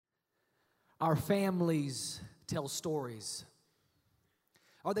Our families tell stories.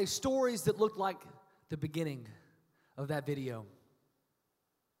 Are they stories that look like the beginning of that video?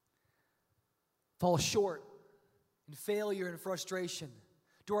 Fall short in failure and frustration?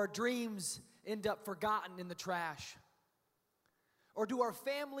 Do our dreams end up forgotten in the trash? Or do our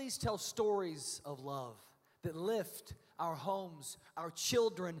families tell stories of love that lift our homes, our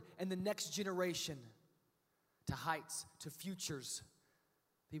children, and the next generation to heights, to futures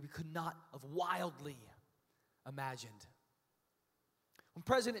that we could not have wildly imagined? When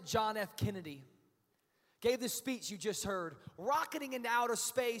President John F. Kennedy gave the speech you just heard, rocketing into outer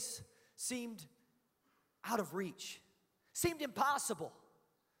space seemed out of reach, seemed impossible.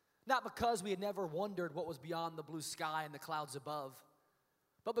 Not because we had never wondered what was beyond the blue sky and the clouds above,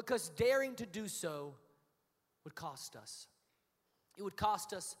 but because daring to do so would cost us. It would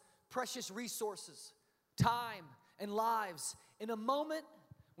cost us precious resources, time, and lives in a moment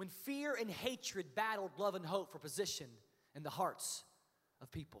when fear and hatred battled love and hope for position in the hearts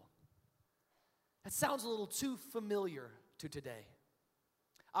of people. That sounds a little too familiar to today.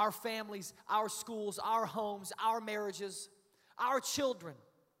 Our families, our schools, our homes, our marriages, our children,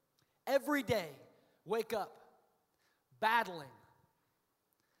 every day wake up battling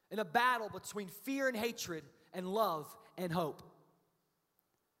in a battle between fear and hatred and love and hope.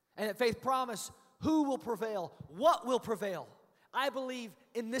 And at Faith Promise, who will prevail? What will prevail? I believe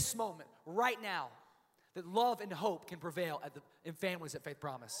in this moment, right now, that love and hope can prevail in families at Faith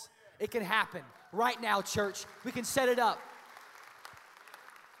Promise. It can happen right now, church. We can set it up.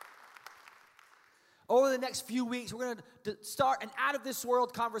 Over the next few weeks, we're going to start an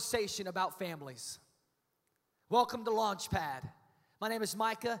out-of-this-world conversation about families. Welcome to Launchpad. My name is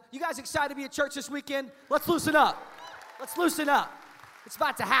Micah. You guys excited to be at church this weekend? Let's loosen up. Let's loosen up. It's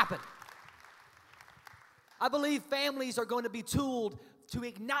about to happen. I believe families are going to be tooled to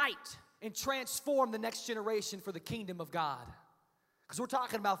ignite and transform the next generation for the kingdom of God. Because we're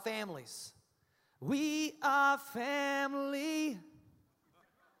talking about families. We are family.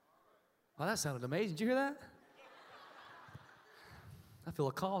 Well, that sounded amazing. Did you hear that? I feel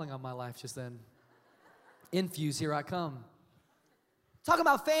a calling on my life just then. Infuse, here I come. Talking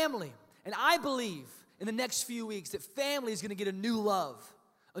about family. And I believe in the next few weeks that family is going to get a new love,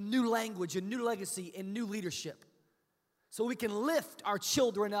 a new language, a new legacy, and new leadership. So we can lift our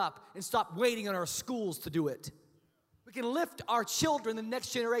children up and stop waiting on our schools to do it. We can lift our children, the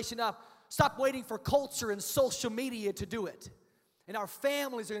next generation up, stop waiting for culture and social media to do it. And our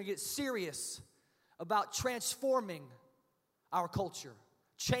families are going to get serious about transforming our culture,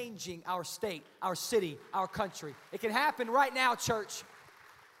 changing our state, our city, our country. It can happen right now, church.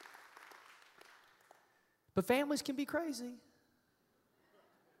 But families can be crazy.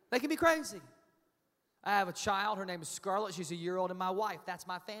 They can be crazy. I have a child. Her name is Scarlett. She's a year old, and my wife. That's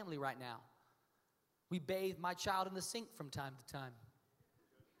my family right now. We bathe my child in the sink from time to time.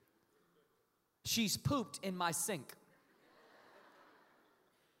 She's pooped in my sink.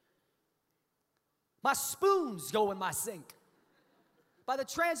 My spoons go in my sink. By the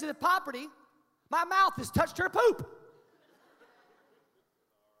transitive property, my mouth has touched her poop.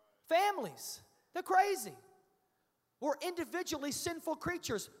 Families, they're crazy. We're individually sinful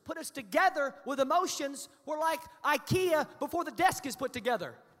creatures. Put us together with emotions. We're like IKEA before the desk is put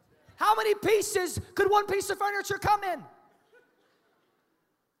together. How many pieces could one piece of furniture come in?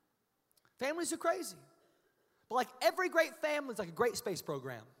 Families are crazy. But like every great family is like a great space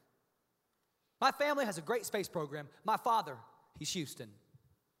program. My family has a great space program. My father, he's Houston.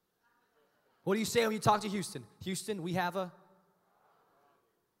 What do you say when you talk to Houston? Houston, we have a...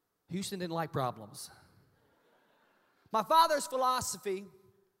 Houston didn't like problems. My father's philosophy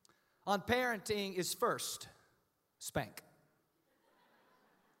on parenting is first, spank.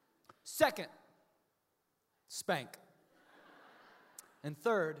 Second, spank. And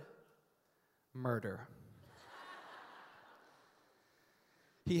third, murder.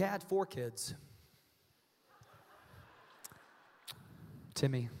 He had 4 kids.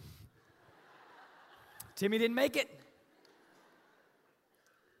 Timmy didn't make it.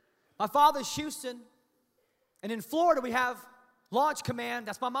 My father's Houston. And in Florida, we have Launch Command.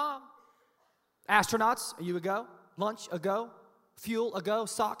 That's my mom. Astronauts, are you a go? Lunch, a go. Fuel, a go.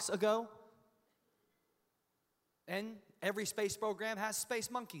 Socks, a go. And every space program has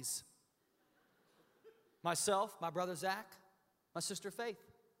space monkeys. Myself, my brother Zach, my sister Faith.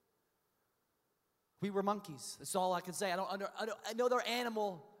 We were monkeys. That's all I can say. I know their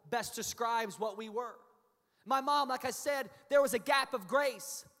animal best describes what we were. My mom, like I said, there was a gap of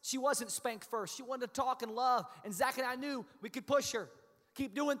grace. She wasn't spanked first. She wanted to talk and love. And Zach and I knew we could push her.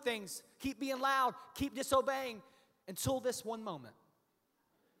 Keep doing things. Keep being loud. Keep disobeying. Until this one moment.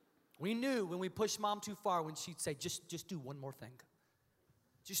 We knew when we pushed mom too far when she'd say, just do one more thing.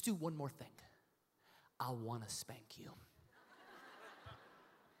 Just do one more thing. I want to spank you.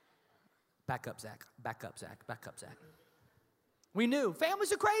 Back up, Zach. Back up, Zach. Back up, Zach. We knew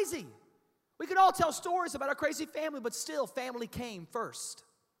families are crazy. We could all tell stories about our crazy family, but still, family came first.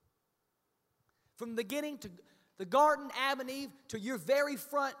 From the beginning to the garden, Adam and Eve, to your very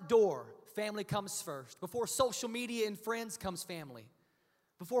front door, family comes first. Before social media and friends comes family.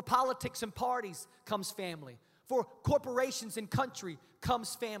 Before politics and parties comes family. Before corporations and country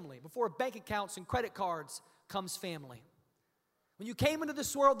comes family. Before bank accounts and credit cards comes family. When you came into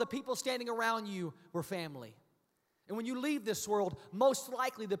this world, the people standing around you were family. And when you leave this world, most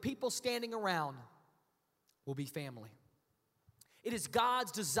likely the people standing around will be family. It is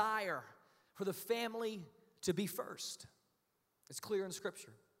God's desire for the family to be first. It's clear in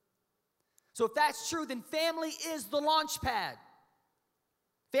Scripture. So if that's true, then family is the launch pad.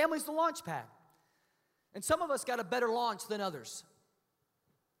 Family's the launch pad. And some of us got a better launch than others.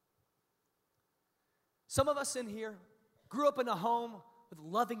 Some of us in here grew up in a home with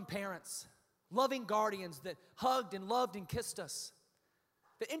loving parents, loving guardians that hugged and loved and kissed us,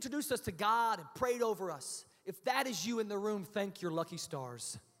 that introduced us to God and prayed over us. If that is you in the room, thank your lucky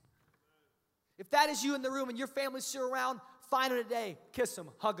stars. If that is you in the room and your family's still around, find them today. Kiss them,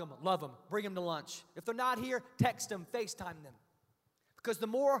 hug them, love them, bring them to lunch. If they're not here, text them, FaceTime them. Because the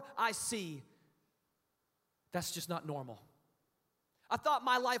more I see, that's just not normal. I thought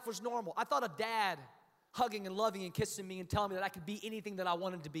my life was normal. I thought a dad hugging and loving and kissing me and telling me that I could be anything that I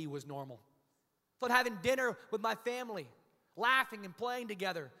wanted to be was normal. I thought having dinner with my family, laughing and playing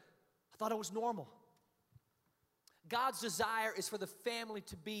together, I thought it was normal. God's desire is for the family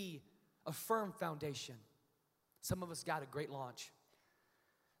to be a firm foundation. Some of us got a great launch.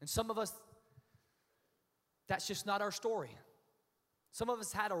 And some of us, that's just not our story. Some of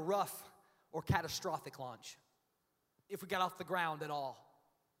us had a rough or catastrophic launch, if we got off the ground at all.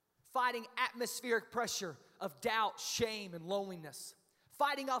 Fighting atmospheric pressure of doubt, shame, and loneliness.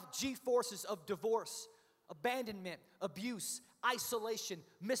 Fighting off G-forces of divorce, abandonment, abuse, isolation,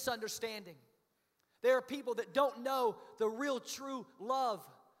 misunderstanding. There are people that don't know the real true love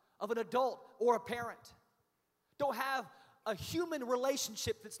of an adult or a parent. Don't have a human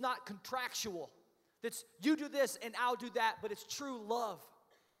relationship that's not contractual. That's you do this and I'll do that, but it's true love.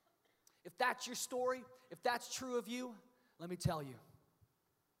 If that's your story, if that's true of you, let me tell you,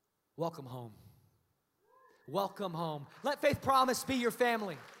 welcome home. Welcome home. Let Faith Promise be your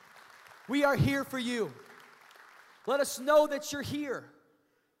family. We are here for you. Let us know that you're here.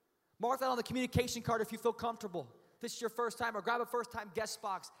 Mark that on the communication card if you feel comfortable. If this is your first time, or grab a first-time guest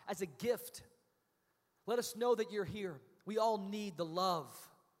box as a gift. Let us know that you're here. We all need the love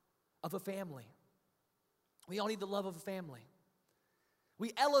of a family. We all need the love of a family.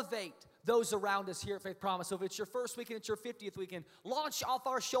 We elevate those around us here at Faith Promise. So if it's your first weekend, it's your 50th weekend, launch off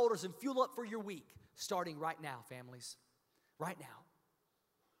our shoulders and fuel up for your week, starting right now, families. Right now.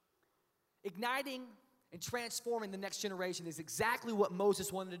 Igniting and transforming the next generation is exactly what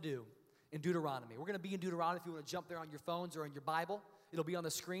Moses wanted to do in Deuteronomy. We're going to be in Deuteronomy if you want to jump there on your phones or in your Bible. It'll be on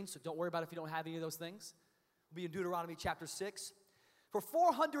the screen, so don't worry about it if you don't have any of those things. We'll be in Deuteronomy chapter 6. For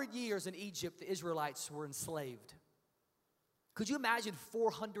 400 years in Egypt, the Israelites were enslaved. Could you imagine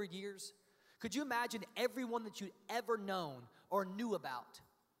 400 years? Could you imagine everyone that you'd ever known or knew about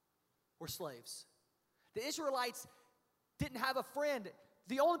were slaves? The Israelites didn't have a friend.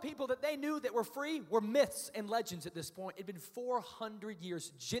 The only people that they knew that were free were myths and legends at this point. It had been 400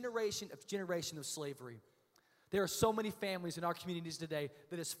 years, generation of slavery. There are so many families in our communities today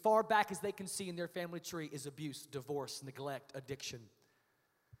that as far back as they can see in their family tree is abuse, divorce, neglect, addiction.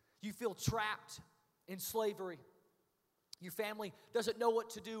 You feel trapped in slavery. Your family doesn't know what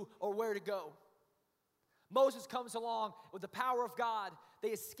to do or where to go. Moses comes along with the power of God. They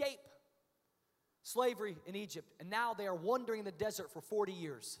escape slavery in Egypt, and now they are wandering in the desert for 40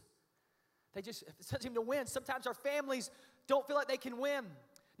 years. They just seem to win. Sometimes our families don't feel like they can win.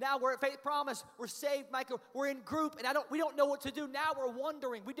 Now we're at Faith Promise. We're saved, Michael. We're in group, and we don't know what to do. Now we're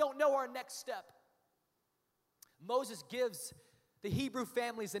wondering. We don't know our next step. Moses gives the Hebrew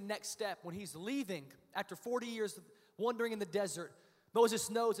families the next step. When he's leaving after 40 years of wandering in the desert, Moses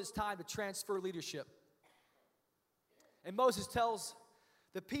knows it's time to transfer leadership. And Moses tells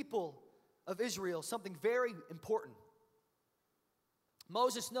the people of Israel something very important.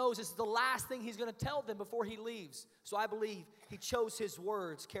 Moses knows this is the last thing he's going to tell them before he leaves. So I believe he chose his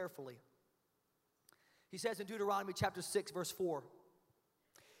words carefully. He says in Deuteronomy chapter 6, verse 4,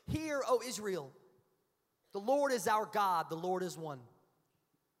 "Hear, O Israel, the Lord is our God, the Lord is one.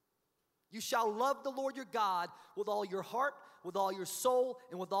 You shall love the Lord your God with all your heart, with all your soul,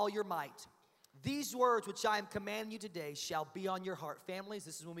 and with all your might. These words which I am commanding you today shall be on your heart. Families,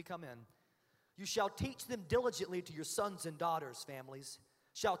 this is when we come in. You shall teach them diligently to your sons and daughters, families.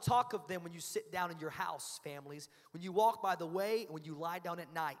 Shall talk of them when you sit down in your house, families, when you walk by the way, and when you lie down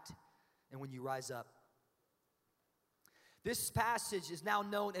at night, and when you rise up. This passage is now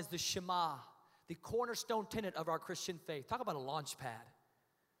known as the Shema, the cornerstone tenet of our Christian faith. Talk about a launch pad.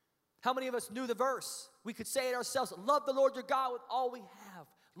 How many of us knew the verse? We could say it ourselves. Love the Lord your God with all we have.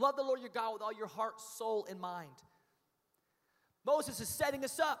 Love the Lord your God with all your heart, soul, and mind. Moses is setting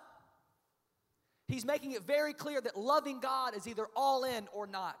us up. He's making it very clear that loving God is either all in or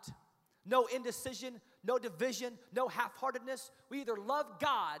not. No indecision, no division, no half-heartedness. We either love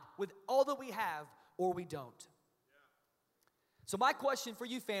God with all that we have or we don't. So my question for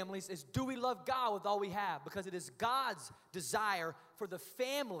you families is, do we love God with all we have? Because it is God's desire for the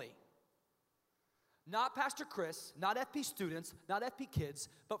family, not Pastor Chris, not FP students, not FP kids,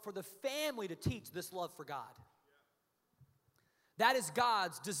 but for the family to teach this love for God. That is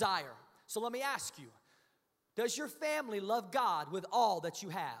God's desire. So let me ask you, does your family love God with all that you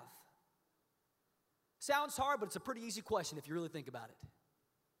have? Sounds hard, but it's a pretty easy question if you really think about it.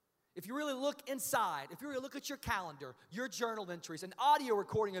 If you really look inside, if you really look at your calendar, your journal entries, an audio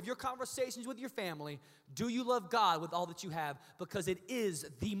recording of your conversations with your family, do you love God with all that you have? Because it is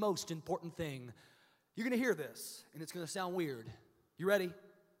the most important thing. You're going to hear this, and it's going to sound weird. You ready?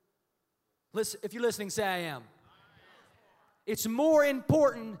 Listen, if you're listening, say I am. It's more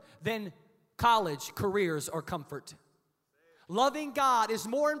important than college, careers, or comfort. Loving God is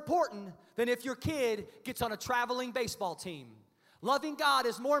more important than if your kid gets on a traveling baseball team. Loving God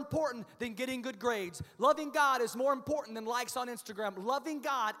is more important than getting good grades. Loving God is more important than likes on Instagram. Loving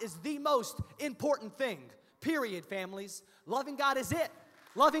God is the most important thing, period, families. Loving God is it.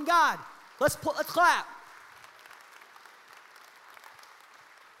 Loving God. Let's clap.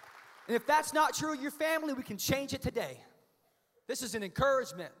 And if that's not true of your family, we can change it today. This is an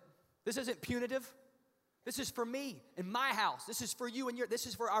encouragement. This isn't punitive. This is for me in my house. This is for you and this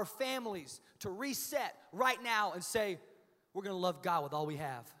is for our families to reset right now and say, we're going to love God with all we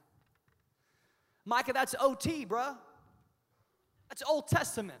have. Micah, that's OT, bruh. That's Old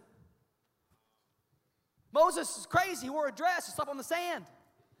Testament. Moses is crazy. He wore a dress. He slept on the sand.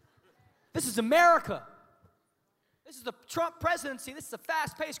 This is America. This is the Trump presidency. This is a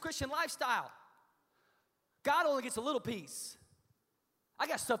fast-paced Christian lifestyle. God only gets a little piece. I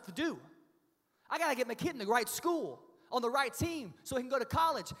got stuff to do. I got to get my kid in the right school, on the right team, so he can go to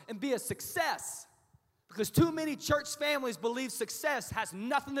college and be a success. Because too many church families believe success has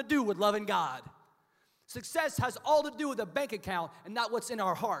nothing to do with loving God. Success has all to do with a bank account and not what's in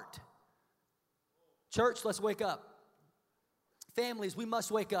our heart. Church, let's wake up. Families, we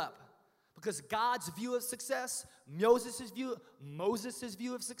must wake up. Because God's view of success, Moses'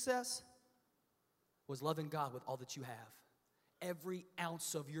 view of success, was loving God with all that you have. Every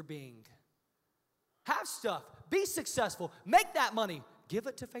ounce of your being. Have stuff. Be successful. Make that money. Give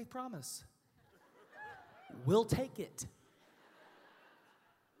it to Faith Promise. We'll take it.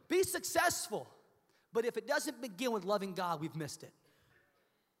 Be successful. But if it doesn't begin with loving God, we've missed it.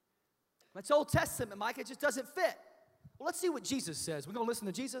 That's Old Testament, Mike. It just doesn't fit. Well, let's see what Jesus says. We're going to listen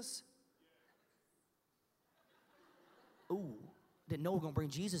to Jesus? Ooh, didn't know we were going to bring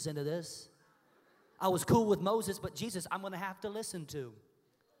Jesus into this. I was cool with Moses, but Jesus I'm going to have to listen to.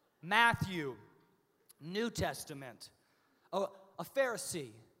 Matthew, New Testament, a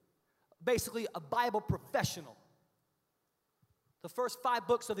Pharisee, basically a Bible professional. The first 5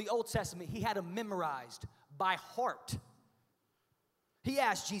 books of the Old Testament, he had them memorized by heart. He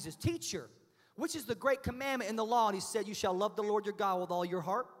asked Jesus, teacher, which is the great commandment in the law? And he said, you shall love the Lord your God with all your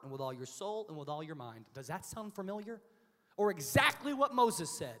heart and with all your soul and with all your mind. Does that sound familiar? Or exactly what Moses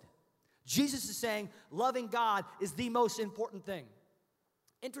said. Jesus is saying loving God is the most important thing.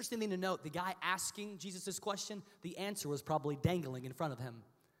 Interesting thing to note, the guy asking Jesus this question, the answer was probably dangling in front of him.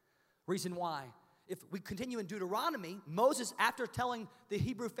 Reason why? If we continue in Deuteronomy, Moses, after telling the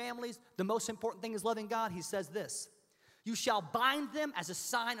Hebrew families the most important thing is loving God, he says this, you shall bind them as a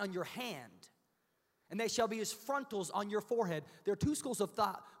sign on your hand, and they shall be as frontals on your forehead. There are 2 schools of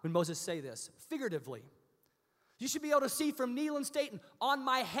thought when Moses say this. Figuratively, you should be able to see from Neyland State on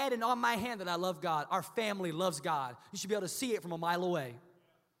my head and on my hand that I love God. Our family loves God. You should be able to see it from a mile away.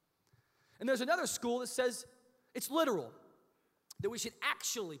 And there's another school that says it's literal, that we should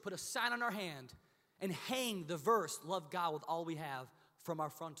actually put a sign on our hand and hang the verse, love God with all we have, from our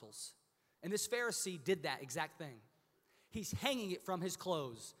frontals. And this Pharisee did that exact thing. He's hanging it from his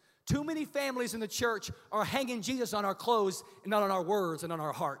clothes. Too many families in the church are hanging Jesus on our clothes and not on our words and on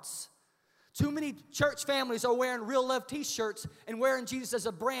our hearts. Too many church families are wearing Real Love t-shirts and wearing Jesus as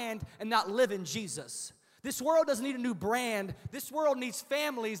a brand and not living Jesus. This world doesn't need a new brand. This world needs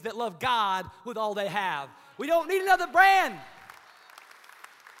families that love God with all they have. We don't need another brand.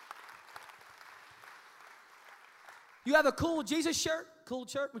 You have a cool Jesus shirt, cool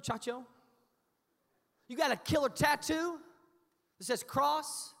shirt, muchacho. You got a killer tattoo that says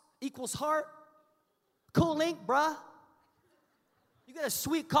cross equals heart. Cool link, bruh. You got a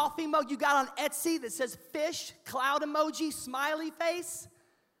sweet coffee mug you got on Etsy that says fish, cloud emoji, smiley face.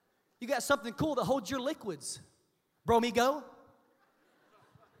 You got something cool that holds your liquids. Bromigo.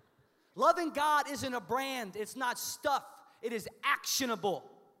 Loving God isn't a brand. It's not stuff. It is actionable.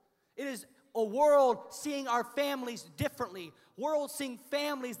 It is a world seeing our families differently. World seeing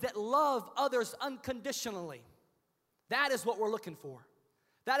families that love others unconditionally. That is what we're looking for.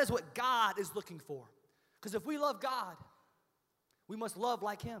 That is what God is looking for. Because if we love God, we must love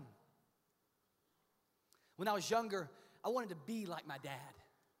like Him. When I was younger, I wanted to be like my dad.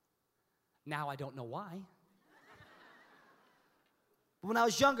 Now I don't know why. But when I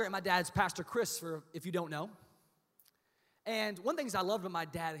was younger, and my dad's Pastor Chris, if you don't know. And one thing I loved about my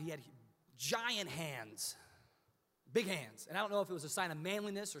dad, he had giant hands. Big hands. And I don't know if it was a sign of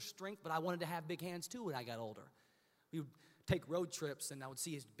manliness or strength, but I wanted to have big hands too when I got older. We would take road trips, and I would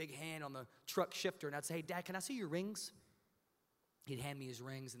see his big hand on the truck shifter, and I'd say, "Hey, Dad, can I see your rings?" He'd hand me his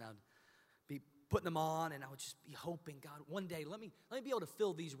rings, and I'd be putting them on, and I would just be hoping, God, one day, let me be able to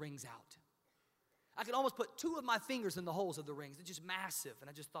fill these rings out. I could almost put 2 of my fingers in the holes of the rings. They're just massive, and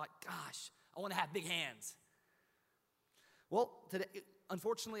I just thought, gosh, I want to have big hands. Well, today,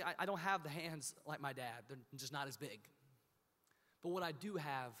 unfortunately, I don't have the hands like my dad. They're just not as big. But what I do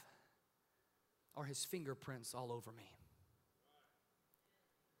have are his fingerprints all over me.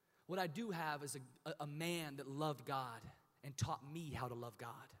 What I do have is a man that loved God and taught me how to love God.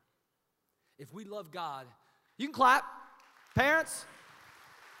 If we love God, you can clap. Parents.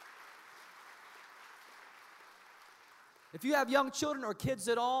 If you have young children or kids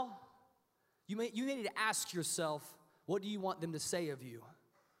at all, you need to ask yourself, what do you want them to say of you?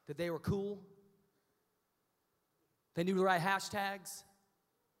 That they were cool? They knew the right hashtags?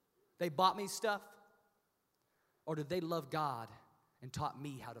 They bought me stuff? Or did they love God and taught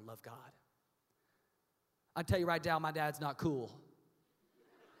me how to love God? I tell you right now, my dad's not cool.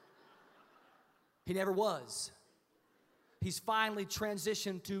 He never was. He's finally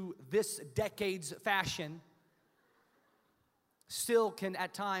transitioned to this decade's fashion. Still can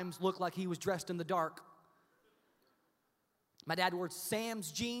at times look like he was dressed in the dark. My dad wore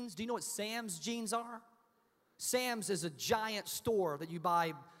Sam's jeans. Do you know what Sam's jeans are? Sam's is a giant store that you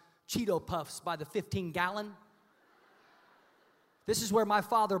buy Cheeto Puffs by the 15-gallon. This is where my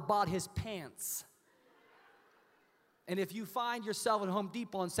father bought his pants. And if you find yourself at Home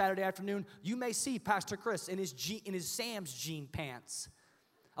Depot on Saturday afternoon, you may see Pastor Chris in his Sam's jean pants.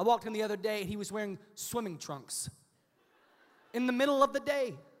 I walked in the other day, and he was wearing swimming trunks. In the middle of the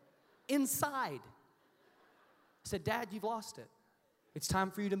day, inside. I said, Dad, you've lost it. It's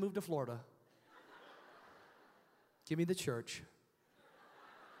time for you to move to Florida. Give me the church.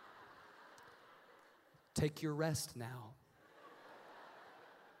 Take your rest now.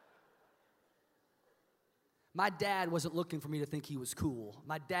 My dad wasn't looking for me to think he was cool.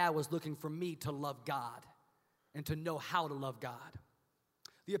 My dad was looking for me to love God and to know how to love God.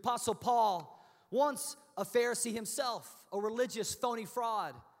 The Apostle Paul, once a Pharisee himself, a religious phony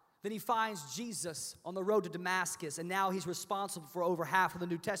fraud, then he finds Jesus on the road to Damascus, and now he's responsible for over half of the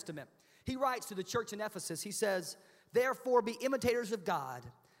New Testament. He writes to the church in Ephesus, he says, "Therefore be imitators of God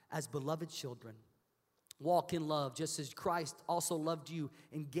as beloved children. Walk in love, just as Christ also loved you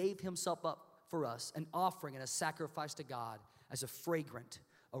and gave himself up for us, an offering and a sacrifice to God as a fragrant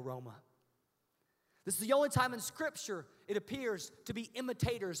aroma." This is the only time in Scripture it appears to be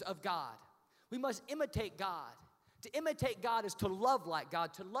imitators of God. We must imitate God. To imitate God is to love like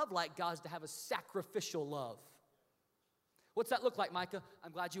God. To love like God is to have a sacrificial love. What's that look like, Micah?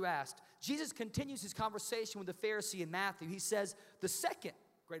 I'm glad you asked. Jesus continues his conversation with the Pharisee in Matthew. He says, the second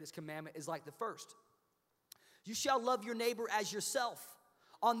greatest commandment is like the first. You shall love your neighbor as yourself.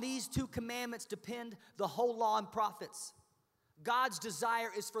 On these 2 commandments depend the whole law and prophets. God's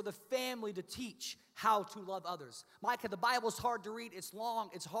desire is for the family to teach how to love others. Micah, the Bible's hard to read. It's long,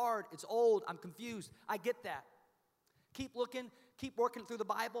 it's hard, it's old. I'm confused. I get that. Keep looking, keep working through the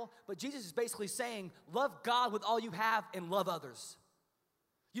Bible. But Jesus is basically saying, love God with all you have and love others.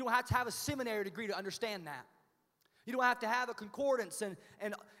 You don't have to have a seminary degree to understand that. You don't have to have a concordance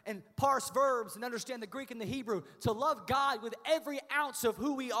and parse verbs and understand the Greek and the Hebrew to love God with every ounce of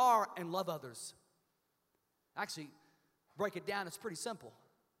who we are and love others. Actually, break it down, it's pretty simple.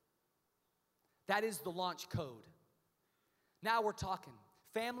 That is the launch code. Now we're talking.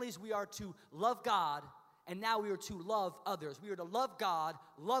 Families, we are to love God, and now we are to love others. We are to love God,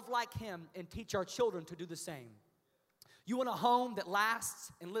 love like Him, and teach our children to do the same. You want a home that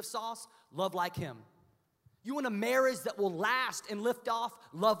lasts and lifts off? Love like Him. You want a marriage that will last and lift off?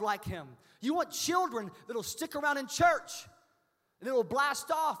 Love like Him. You want children that will stick around in church and it will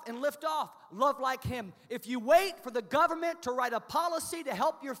blast off and lift off? Love like Him. If you wait for the government to write a policy to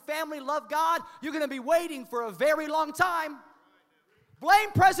help your family love God, you're going to be waiting for a very long time.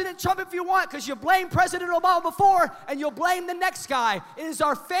 Blame President Trump if you want, because you blame President Obama before, and you'll blame the next guy. It is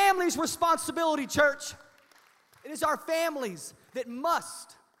our family's responsibility, church. It is our families that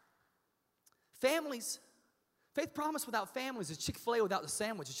must. Families. Faith Promise without families is Chick-fil-A without the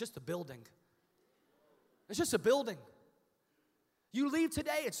sandwich. It's just a building. It's just a building. You leave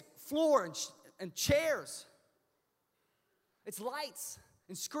today, it's floor and chairs. It's lights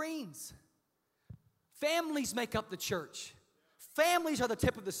and screens. Families make up the church. Families are the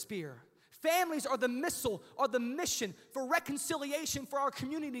tip of the spear. Families are the missile or the mission for reconciliation for our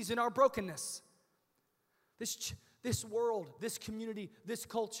communities and our brokenness. This world, this community, this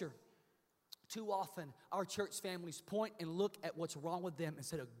culture, too often our church families point and look at what's wrong with them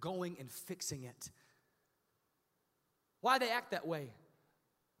instead of going and fixing it. Why do they act that way?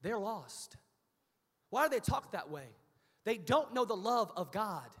 They're lost. Why do they talk that way? They don't know the love of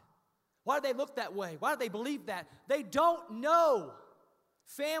God. Why do they look that way? Why do they believe that? They don't know.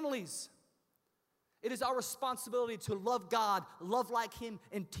 Families, it is our responsibility to love God, love like Him,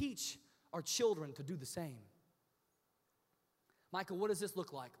 and teach our children to do the same. Michael, what does this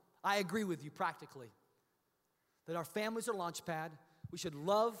look like? I agree with you practically that our families are launchpad. We should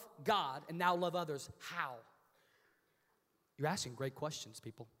love God and now love others. How? You're asking great questions,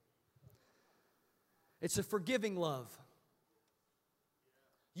 people. It's a forgiving love.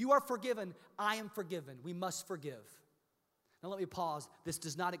 You are forgiven. I am forgiven. We must forgive. Now let me pause. This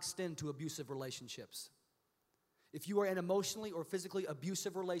does not extend to abusive relationships. If you are in an emotionally or physically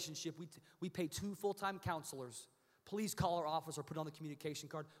abusive relationship, we pay 2 full-time counselors. Please call our office or put it on the communication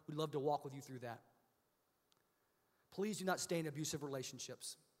card. We'd love to walk with you through that. Please do not stay in abusive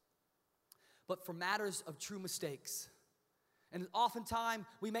relationships. But for matters of true mistakes, and oftentimes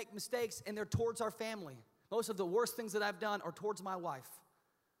we make mistakes and they're towards our family. Most of the worst things that I've done are towards my wife.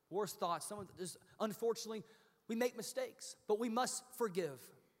 Worst thoughts. Unfortunately, we make mistakes, but we must forgive.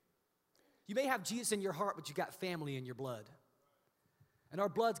 You may have Jesus in your heart, but you got family in your blood. And our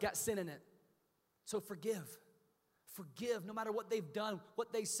blood's got sin in it. So forgive. Forgive no matter what they've done,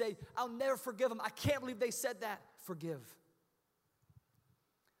 what they say. I'll never forgive them. I can't believe they said that. Forgive.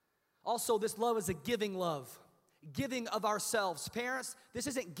 Also, this love is a giving love. Giving of ourselves. Parents, this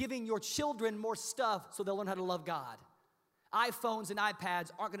isn't giving your children more stuff so they'll learn how to love God. iPhones and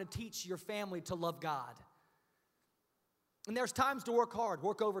iPads aren't going to teach your family to love God. And there's times to work hard,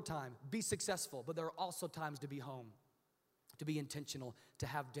 work overtime, be successful, but there are also times to be home, to be intentional, to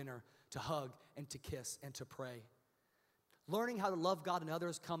have dinner, to hug, and to kiss, and to pray. Learning how to love God and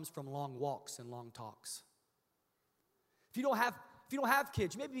others comes from long walks and long talks. If you don't have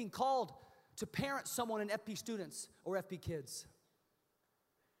kids, you may be being called to parent someone in FP students or FP kids.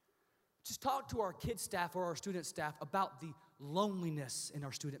 Just talk to our kids staff or our student staff about the loneliness in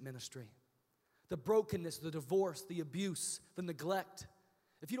our student ministry, the brokenness, the divorce, the abuse, the neglect.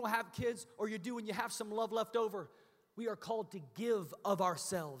 If you don't have kids or you do and you have some love left over, we are called to give of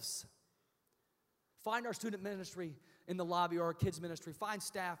ourselves. Find our student ministry in the lobby or our kids ministry. Find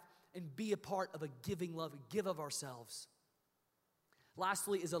staff and be a part of a giving love, give of ourselves.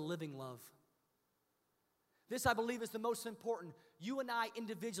 Lastly is a living love. This, I believe, is the most important. You and I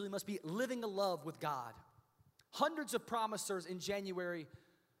individually must be living a love with God. Hundreds of promisers in January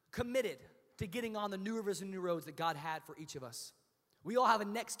committed to getting on the new rivers and new roads that God had for each of us. We all have a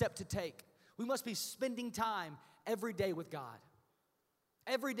next step to take. We must be spending time every day with God.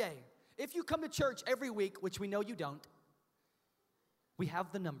 Every day. If you come to church every week, which we know you don't, we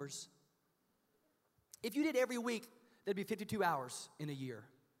have the numbers. If you did every week, there'd be 52 hours in a year.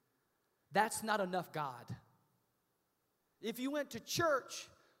 That's not enough God. If you went to church,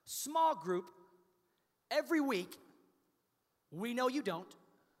 small group, every week, we know you don't,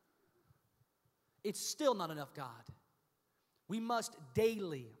 it's still not enough God. We must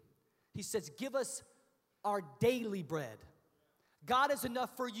daily. He says, give us our daily bread. God is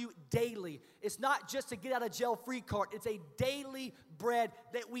enough for you daily. It's not just a get out of jail free card. It's a daily bread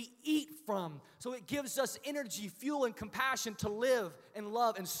that we eat from. So it gives us energy, fuel, and compassion to live and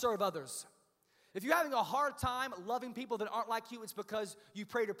love and serve others. If you're having a hard time loving people that aren't like you, it's because you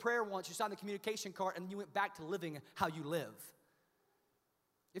prayed a prayer once, you signed the communication card, and you went back to living how you live.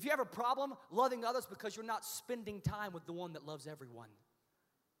 If you have a problem loving others because you're not spending time with the one that loves everyone.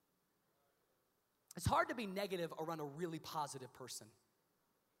 It's hard to be negative around a really positive person.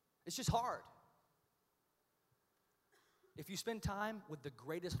 It's just hard. If you spend time with the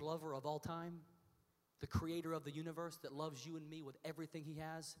greatest lover of all time, the creator of the universe that loves you and me with everything he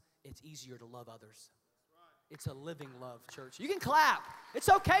has, it's easier to love others. It's a living love, church. You can clap. It's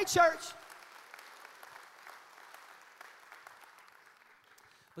okay, church.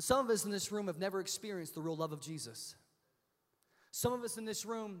 But some of us in this room have never experienced the real love of Jesus. Some of us in this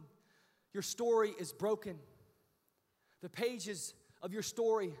room, your story is broken. The pages of your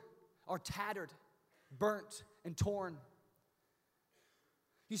story are tattered, burnt, and torn.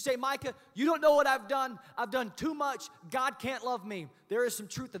 You say, Micah, you don't know what I've done. I've done too much. God can't love me. There is some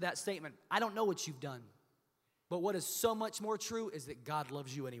truth to that statement. I don't know what you've done. But what is so much more true is that God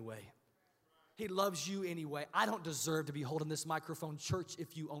loves you anyway. He loves you anyway. I don't deserve to be holding this microphone, church,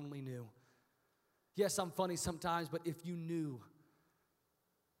 if you only knew. Yes, I'm funny sometimes, but if you knew,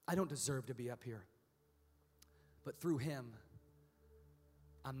 I don't deserve to be up here. But through him,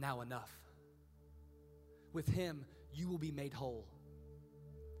 I'm now enough. With him, you will be made whole.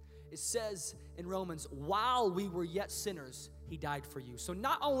 It says in Romans, while we were yet sinners, he died for you. So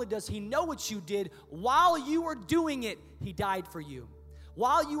not only does he know what you did, while you were doing it, he died for you.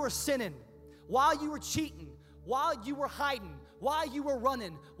 While you were sinning, while you were cheating, while you were hiding, while you were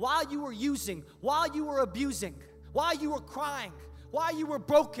running, while you were using, while you were abusing, while you were crying, while you were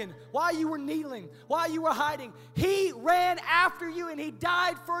broken, while you were kneeling, while you were hiding, he ran after you and he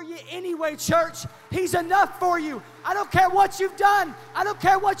died for you anyway, church. He's enough for you. I don't care what you've done. I don't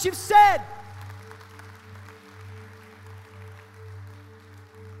care what you've said.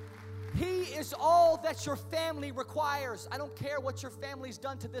 He is all that your family requires. I don't care what your family's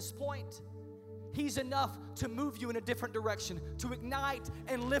done to this point. He's enough to move you in a different direction, to ignite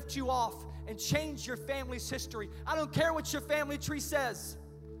and lift you off and change your family's history. I don't care what your family tree says.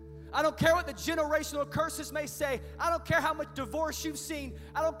 I don't care what the generational curses may say. I don't care how much divorce you've seen.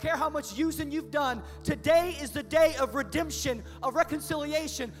 I don't care how much using you've done. Today is the day of redemption, of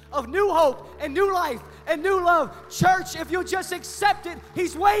reconciliation, of new hope and new life and new love. Church, if you'll just accept it,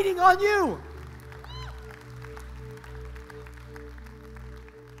 he's waiting on you.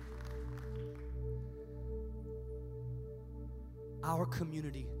 Our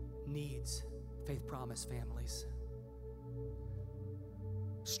community needs Faith Promise families.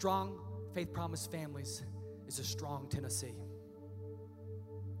 Strong Faith Promise families is a strong Tennessee.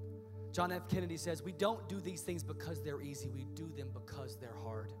 John F. Kennedy says, we don't do these things because they're easy. We do them because they're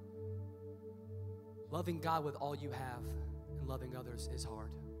hard. Loving God with all you have and loving others is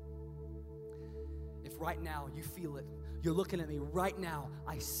hard. If right now you feel it, you're looking at me right now,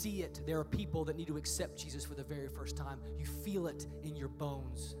 I see it. There are people that need to accept Jesus for the very first time. You feel it in your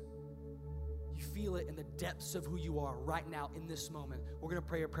bones. You feel it in the depths of who you are right now in this moment. We're going to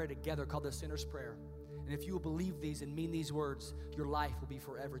pray a prayer together called the Sinner's Prayer. And if you will believe these and mean these words, your life will be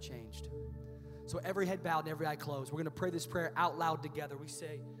forever changed. So every head bowed and every eye closed. We're going to pray this prayer out loud together. We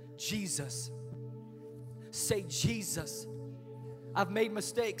say, Jesus. Say, Jesus. I've made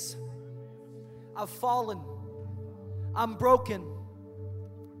mistakes. I've fallen. I'm broken.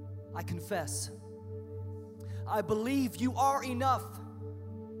 I confess. I believe you are enough.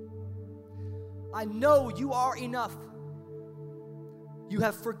 I know you are enough. You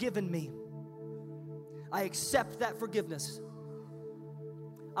have forgiven me. I accept that forgiveness.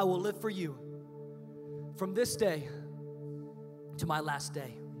 I will live for you from this day to my last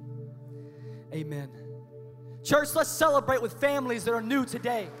day. Amen. Church, let's celebrate with families that are new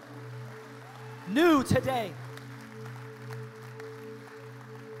today. New today.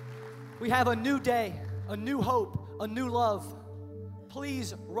 We have a new day, a new hope, a new love.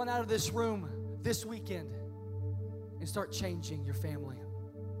 Please run out of this room this weekend and start changing your family.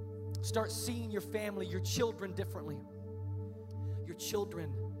 Start seeing your family, your children differently. Your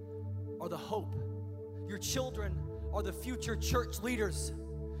children are the hope. Your children are the future church leaders.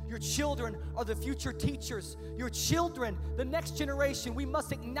 Your children are the future teachers. Your children, the next generation, we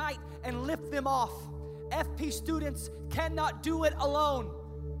must ignite and lift them off. FP students cannot do it alone.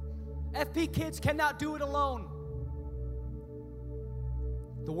 FP kids cannot do it alone.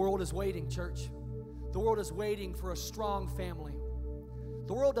 The world is waiting, church. The world is waiting for a strong family.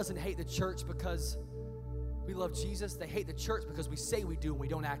 The world doesn't hate the church because we love Jesus. They hate the church because we say we do and we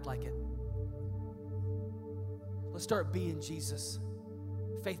don't act like it. Let's start being Jesus.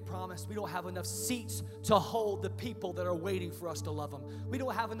 Faith Promise, we don't have enough seats to hold the people that are waiting for us to love them. We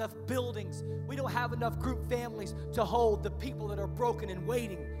don't have enough buildings. We don't have enough group families to hold the people that are broken and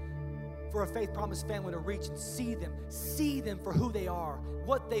waiting for a Faith Promise family to reach and see them for who they are,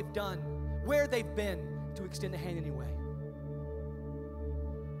 what they've done, where they've been, to extend a hand anyway.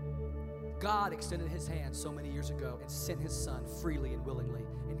 God extended his hand so many years ago and sent his son freely and willingly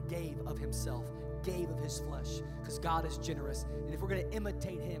and gave of himself, gave of his flesh, because God is generous. And if we're going to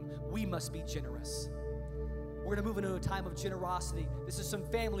imitate him, we must be generous. We're going to move into a time of generosity. This is some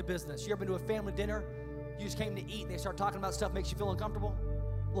family business. You ever been to a family dinner? You just came to eat and they start talking about stuff that makes you feel uncomfortable?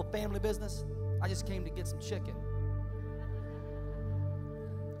 A little family business. I just came to get some chicken.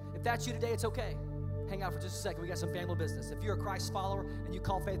 If that's you today, it's okay. Hang out for just a second. We got some family business. If you're a Christ follower and you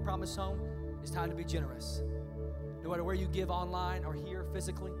call Faith Promise home, it's time to be generous. No matter where you give online or here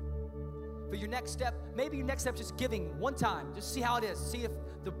physically. For your next step, maybe your next step is just giving one time. Just see how it is. See if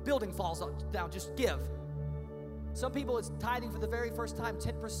the building falls down. Just give. Some people, it's tithing for the very first time,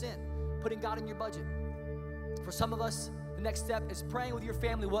 10%, putting God in your budget. For some of us, the next step is praying with your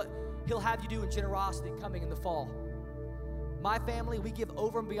family what he'll have you do in generosity coming in the fall. My family, we give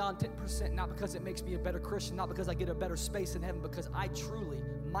over and beyond 10%, not because it makes me a better Christian, not because I get a better space in heaven, because I truly,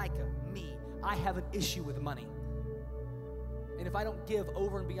 Micah, I have an issue with money. And if I don't give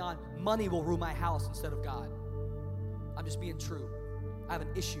over and beyond, money will rule my house instead of God. I'm just being true. I have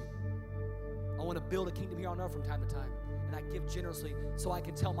an issue. I want to build a kingdom here on earth from time to time. And I give generously so I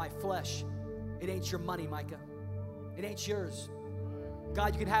can tell my flesh, it ain't your money, Micah. It ain't yours.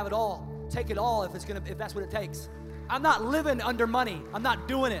 God, you can have it all. Take it all if that's what it takes. I'm not living under money. I'm not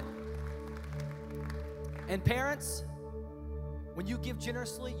doing it. And parents, when you give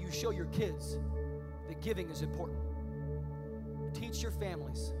generously, you show your kids that giving is important. Teach your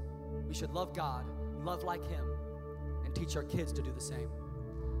families we should love God, love like him, and teach our kids to do the same.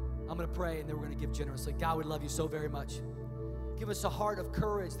 I'm going to pray, and then we're going to give generously. God, we love you so very much. Give us a heart of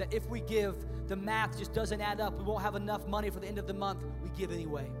courage that if we give, the math just doesn't add up. We won't have enough money for the end of the month. We give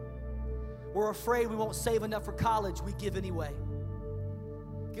anyway. We're afraid we won't save enough for college. We give anyway.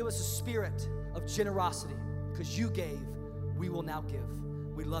 Give us a spirit of generosity, because you gave, we will now give.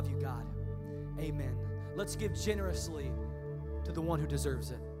 We love you, God. Amen. Let's give generously to the one who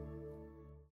deserves it.